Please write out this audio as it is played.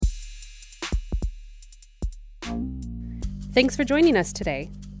Thanks for joining us today.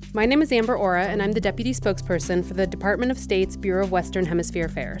 My name is Amber Ora, and I'm the Deputy Spokesperson for the Department of State's Bureau of Western Hemisphere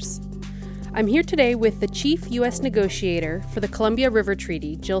Affairs. I'm here today with the Chief U.S. Negotiator for the Columbia River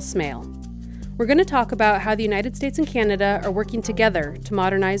Treaty, Jill Smail. We're going to talk about how the United States and Canada are working together to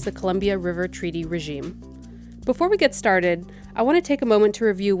modernize the Columbia River Treaty regime. Before we get started, I want to take a moment to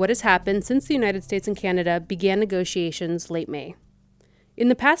review what has happened since the United States and Canada began negotiations late May. In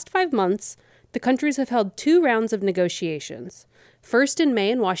the past 5 months, the countries have held 2 rounds of negotiations, first in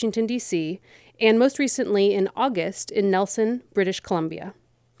May in Washington, D.C., and most recently in August in Nelson, British Columbia.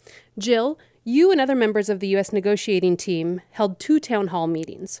 Jill, you and other members of the U.S. negotiating team held 2 town hall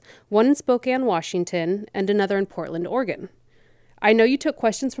meetings, one in Spokane, Washington, and another in Portland, Oregon. I know you took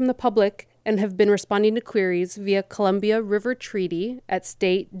questions from the public and have been responding to queries via Columbia River Treaty at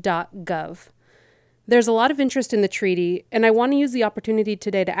state.gov. There's a lot of interest in the treaty, and I want to use the opportunity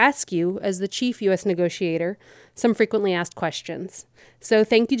today to ask you, as the Chief U.S. Negotiator, some frequently asked questions. So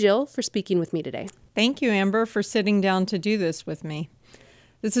thank you, Jill, for speaking with me today. Thank you, Amber, for sitting down to do this with me.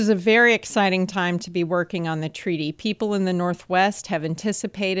 This is a very exciting time to be working on the treaty. People in the Northwest have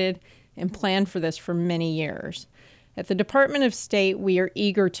anticipated and planned for this for many years. At the Department of State, we are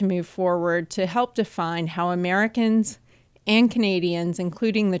eager to move forward to help define how Americans and Canadians,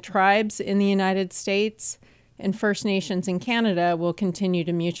 including the tribes in the United States and First Nations in Canada, will continue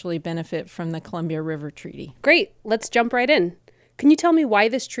to mutually benefit from the Columbia River Treaty. Great. Let's jump right in. Can you tell me why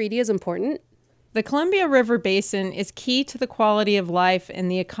this treaty is important? The Columbia River Basin is key to the quality of life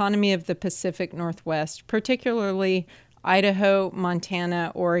and the economy of the Pacific Northwest, particularly Idaho,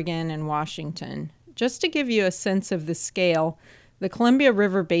 Montana, Oregon, and Washington. Just to give you a sense of the scale, the Columbia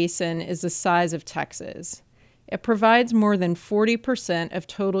River Basin is the size of Texas. It provides more than 40% of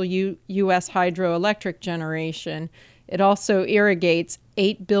total U.S. hydroelectric generation. It also irrigates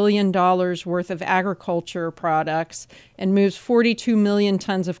 $8 billion worth of agriculture products and moves 42 million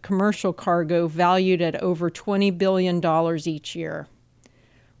tons of commercial cargo valued at over $20 billion each year.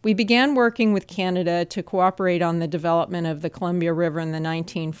 We began working with Canada to cooperate on the development of the Columbia River in the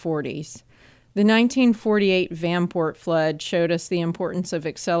 1940s. The 1948 Vanport flood showed us the importance of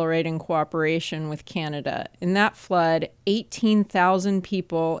accelerating cooperation with Canada. In that flood, 18,000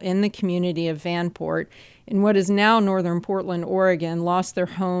 people in the community of Vanport, in what is now northern Portland, Oregon, lost their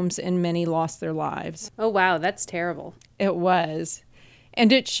homes and many lost their lives. Oh, wow, that's terrible. It was.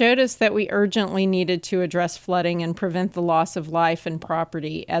 And it showed us that we urgently needed to address flooding and prevent the loss of life and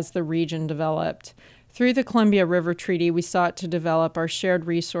property as the region developed. Through the Columbia River Treaty, we sought to develop our shared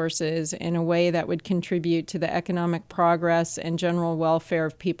resources in a way that would contribute to the economic progress and general welfare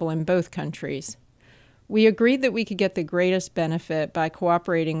of people in both countries. We agreed that we could get the greatest benefit by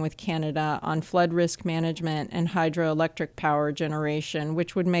cooperating with Canada on flood risk management and hydroelectric power generation,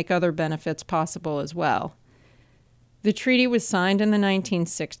 which would make other benefits possible as well. The treaty was signed in the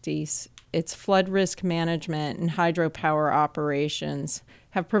 1960s. Its flood risk management and hydropower operations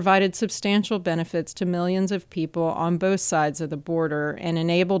have provided substantial benefits to millions of people on both sides of the border and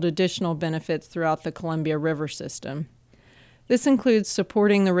enabled additional benefits throughout the Columbia River system. This includes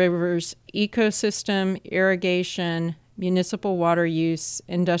supporting the river's ecosystem, irrigation, municipal water use,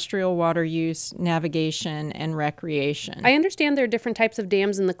 industrial water use, navigation, and recreation. I understand there are different types of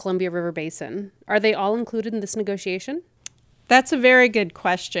dams in the Columbia River Basin. Are they all included in this negotiation? That's a very good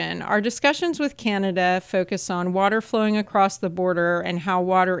question. Our discussions with Canada focus on water flowing across the border and how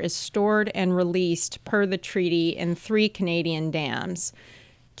water is stored and released per the treaty in 3 Canadian dams: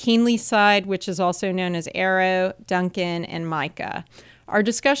 Keenly Side, which is also known as Arrow, Duncan, and Micah. Our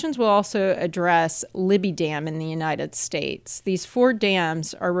discussions will also address Libby Dam in the United States. These 4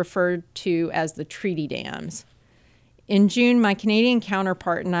 dams are referred to as the treaty dams. In June, my Canadian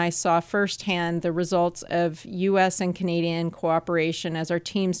counterpart and I saw firsthand the results of U.S. and Canadian cooperation as our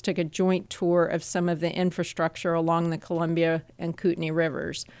teams took a joint tour of some of the infrastructure along the Columbia and Kootenai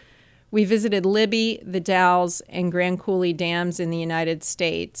rivers. We visited Libby, the Dalles, and Grand Coulee dams in the United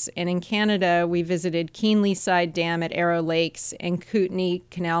States, and in Canada, we visited Keenly Side Dam at Arrow Lakes and Kootenai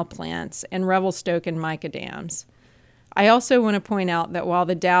Canal Plants and Revelstoke and Micah dams. I also want to point out that while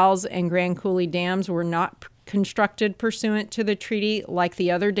the Dalles and Grand Coulee dams were not constructed pursuant to the treaty, like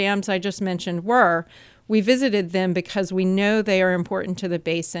the other dams I just mentioned were, we visited them because we know they are important to the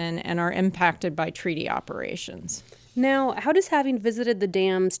basin and are impacted by treaty operations. Now, how does having visited the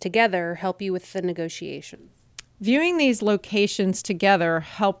dams together help you with the negotiations? Viewing these locations together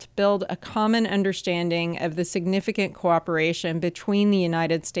helped build a common understanding of the significant cooperation between the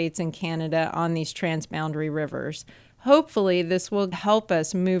United States and Canada on these transboundary rivers. Hopefully, this will help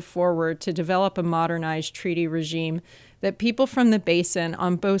us move forward to develop a modernized treaty regime that people from the basin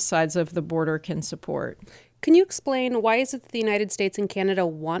on both sides of the border can support. Can you explain why is it that the United States and Canada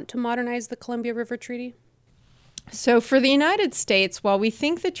want to modernize the Columbia River Treaty? So for the United States, while we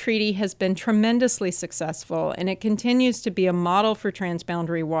think the treaty has been tremendously successful and it continues to be a model for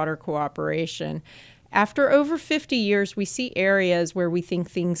transboundary water cooperation, after over 50 years, we see areas where we think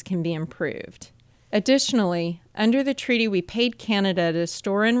things can be improved. Additionally, under the treaty, we paid Canada to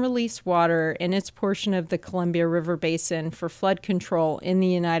store and release water in its portion of the Columbia River Basin for flood control in the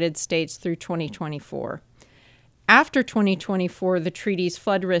United States through 2024. After 2024, the treaty's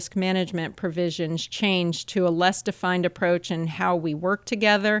flood risk management provisions changed to a less defined approach in how we work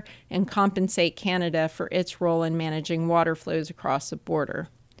together and compensate Canada for its role in managing water flows across the border.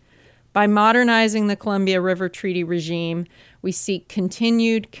 By modernizing the Columbia River Treaty regime, we seek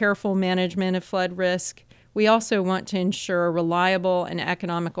continued careful management of flood risk. We also want to ensure a reliable and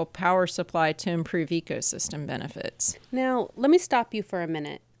economical power supply to improve ecosystem benefits. Now, let me stop you for a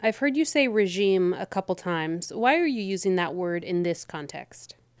minute. I've heard you say regime a couple times. Why are you using that word in this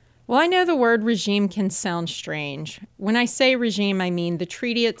context? Well, I know the word regime can sound strange. When I say regime, I mean the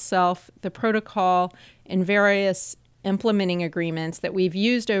treaty itself, the protocol, and various implementing agreements that we've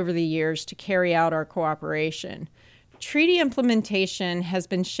used over the years to carry out our cooperation. Treaty implementation has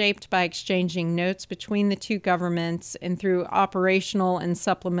been shaped by exchanging notes between the two governments and through operational and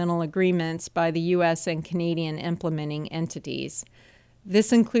supplemental agreements by the U.S. and Canadian implementing entities.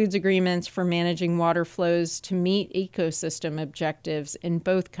 This includes agreements for managing water flows to meet ecosystem objectives in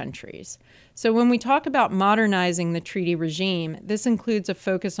both countries. So when we talk about modernizing the treaty regime, this includes a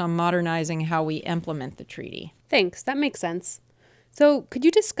focus on modernizing how we implement the treaty. Thanks, that makes sense. So could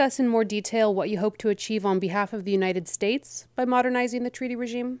you discuss in more detail what you hope to achieve on behalf of the United States by modernizing the treaty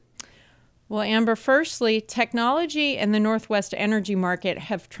regime? Well, Amber, firstly, technology and the Northwest energy market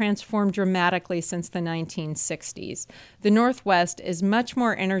have transformed dramatically since the 1960s. The Northwest is much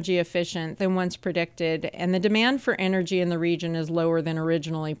more energy efficient than once predicted, and the demand for energy in the region is lower than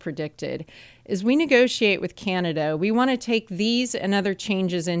originally predicted. As we negotiate with Canada, we want to take these and other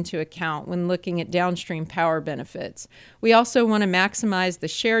changes into account when looking at downstream power benefits. We also want to maximize the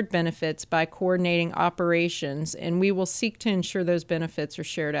shared benefits by coordinating operations, and we will seek to ensure those benefits are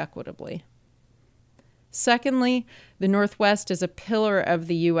shared equitably. Secondly, the Northwest is a pillar of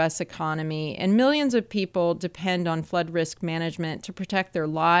the U.S. economy, and millions of people depend on flood risk management to protect their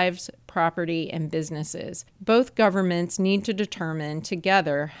lives, property, and businesses. Both governments need to determine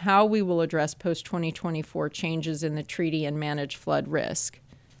together how we will address post-2024 changes in the treaty and manage flood risk.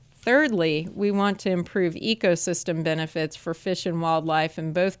 Thirdly, we want to improve ecosystem benefits for fish and wildlife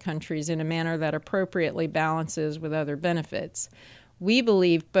in both countries in a manner that appropriately balances with other benefits. We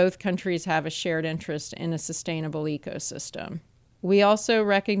believe both countries have a shared interest in a sustainable ecosystem. We also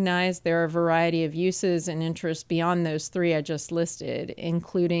recognize there are a variety of uses and interests beyond those three I just listed,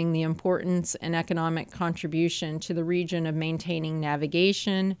 including the importance and economic contribution to the region of maintaining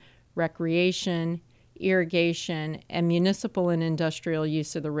navigation, recreation, irrigation, and municipal and industrial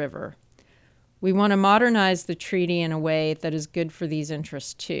use of the river. We want to modernize the treaty in a way that is good for these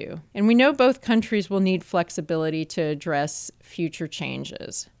interests too. And we know both countries will need flexibility to address future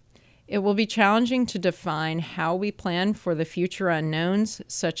changes. It will be challenging to define how we plan for the future unknowns,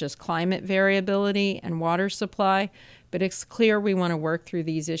 such as climate variability and water supply, but it's clear we want to work through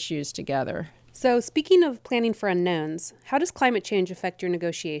these issues together. So, speaking of planning for unknowns, how does climate change affect your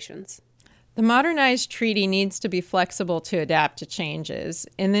negotiations? The modernized treaty needs to be flexible to adapt to changes.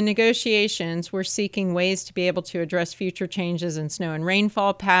 In the negotiations, we're seeking ways to be able to address future changes in snow and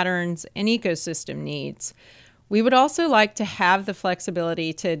rainfall patterns and ecosystem needs. We would also like to have the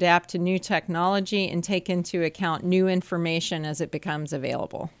flexibility to adapt to new technology and take into account new information as it becomes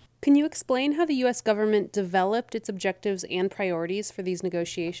available. Can you explain how the U.S. government developed its objectives and priorities for these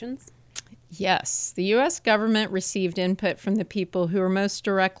negotiations? Yes, the U.S. government received input from the people who are most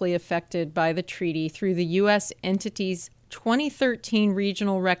directly affected by the treaty through the U.S. entity's 2013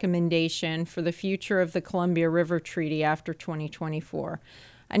 regional recommendation for the future of the Columbia River Treaty after 2024.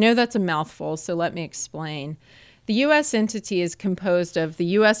 I know that's a mouthful, so let me explain. The U.S. entity is composed of the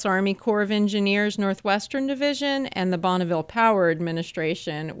U.S. Army Corps of Engineers Northwestern Division and the Bonneville Power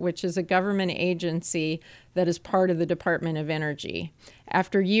Administration, which is a government agency that is part of the Department of Energy.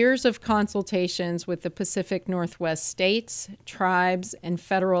 After years of consultations with the Pacific Northwest states, tribes, and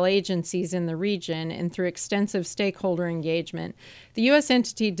federal agencies in the region, and through extensive stakeholder engagement, the U.S.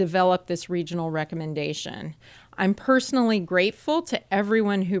 entity developed this regional recommendation. I'm personally grateful to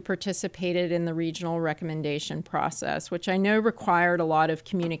everyone who participated in the regional recommendation process, which I know required a lot of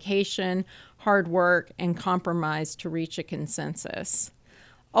communication, hard work, and compromise to reach a consensus.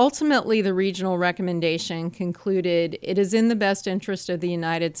 Ultimately, the regional recommendation concluded it is in the best interest of the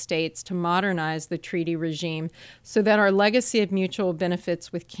United States to modernize the treaty regime so that our legacy of mutual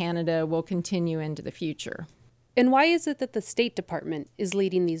benefits with Canada will continue into the future. And why is it that the State Department is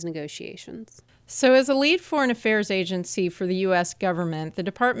leading these negotiations? So as a lead foreign affairs agency for the U.S. government, the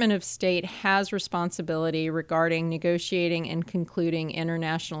Department of State has responsibility regarding negotiating and concluding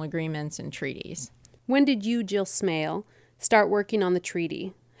international agreements and treaties. When did you, Jill Smail, start working on the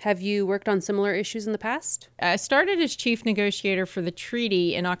treaty? Have you worked on similar issues in the past? I started as chief negotiator for the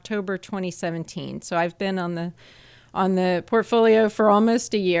treaty in October 2017, so I've been on the portfolio for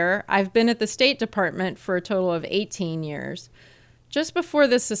almost a year. I've been at the State Department for a total of 18 years. Just before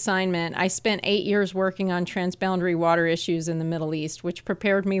this assignment, I spent 8 years working on transboundary water issues in the Middle East, which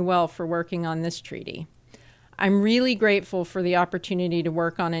prepared me well for working on this treaty. I'm really grateful for the opportunity to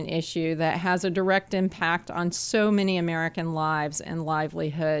work on an issue that has a direct impact on so many American lives and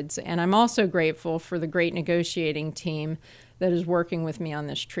livelihoods, and I'm also grateful for the great negotiating team that is working with me on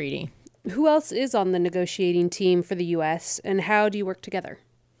this treaty. Who else is on the negotiating team for the U.S., and how do you work together?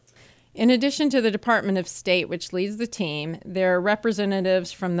 In addition to the Department of State, which leads the team, there are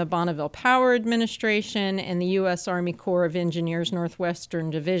representatives from the Bonneville Power Administration and the U.S. Army Corps of Engineers Northwestern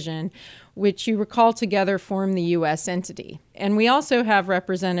Division, which you recall together form the U.S. entity. And we also have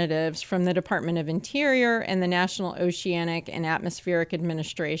representatives from the Department of Interior and the National Oceanic and Atmospheric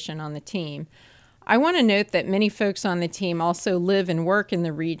Administration on the team. I want to note that many folks on the team also live and work in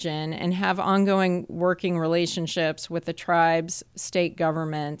the region and have ongoing working relationships with the tribes, state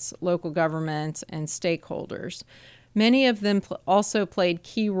governments, local governments, and stakeholders. Many of them also played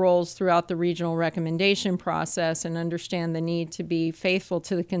key roles throughout the regional recommendation process and understand the need to be faithful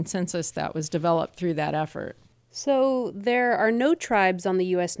to the consensus that was developed through that effort. So there are no tribes on the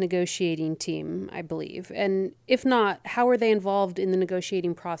U.S. negotiating team, I believe. And if not, how are they involved in the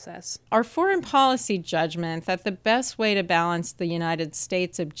negotiating process? Our foreign policy judgment that the best way to balance the United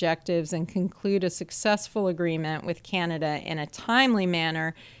States objectives and conclude a successful agreement with Canada in a timely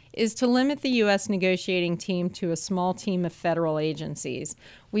manner is to limit the U.S. negotiating team to a small team of federal agencies.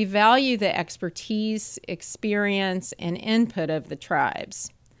 We value the expertise, experience, and input of the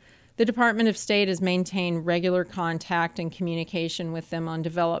tribes. The Department of State has maintained regular contact and communication with them on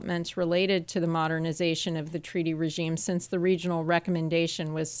developments related to the modernization of the treaty regime since the regional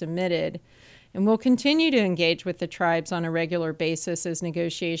recommendation was submitted, and will continue to engage with the tribes on a regular basis as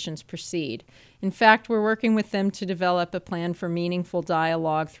negotiations proceed. In fact, we're working with them to develop a plan for meaningful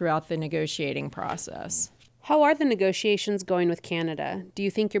dialogue throughout the negotiating process. How are the negotiations going with Canada? Do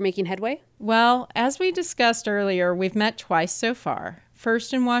you think you're making headway? Well, as we discussed earlier, we've met twice so far.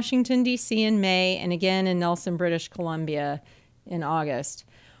 First in Washington, D.C. in May, and again in Nelson, British Columbia in August.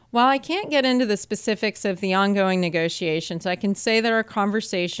 While I can't get into the specifics of the ongoing negotiations, I can say that our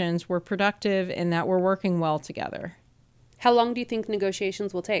conversations were productive and that we're working well together. How long do you think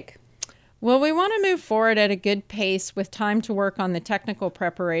negotiations will take? Well, we want to move forward at a good pace with time to work on the technical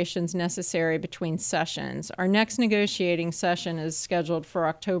preparations necessary between sessions. Our next negotiating session is scheduled for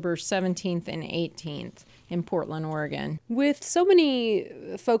October 17th and 18th. In Portland, Oregon. With so many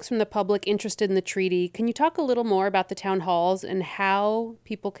folks from the public interested in the treaty, can you talk a little more about the town halls and how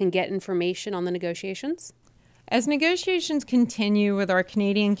people can get information on the negotiations? As negotiations continue with our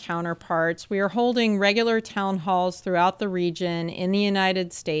Canadian counterparts, we are holding regular town halls throughout the region in the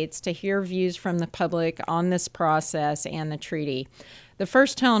United States to hear views from the public on this process and the treaty. The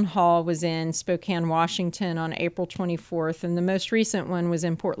first town hall was in Spokane, Washington on April 24th, and the most recent one was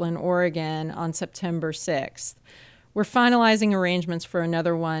in Portland, Oregon on September 6th. We're finalizing arrangements for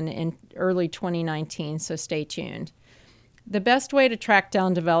another one in early 2019, so stay tuned. The best way to track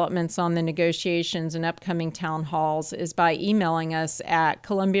down developments on the negotiations and upcoming town halls is by emailing us at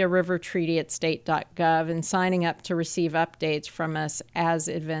columbiarivertreaty@state.gov and signing up to receive updates from us as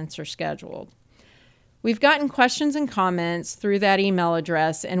events are scheduled. We've gotten questions and comments through that email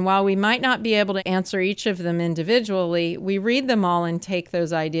address, and while we might not be able to answer each of them individually, we read them all and take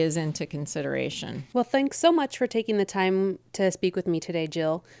those ideas into consideration. Well, thanks so much for taking the time to speak with me today,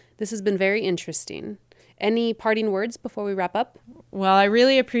 Jill. This has been very interesting. Any parting words before we wrap up? Well, I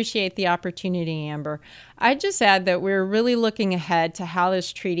really appreciate the opportunity, Amber. I'd just add that we're really looking ahead to how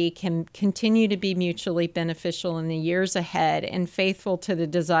this treaty can continue to be mutually beneficial in the years ahead and faithful to the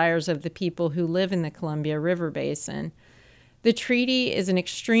desires of the people who live in the Columbia River Basin. The treaty is an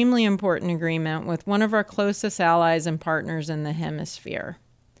extremely important agreement with one of our closest allies and partners in the hemisphere.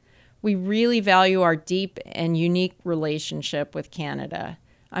 We really value our deep and unique relationship with Canada.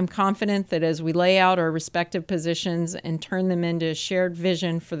 I'm confident that as we lay out our respective positions and turn them into a shared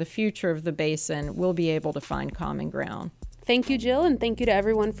vision for the future of the basin, we'll be able to find common ground. Thank you, Jill, and thank you to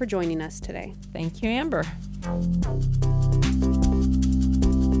everyone for joining us today. Thank you, Amber.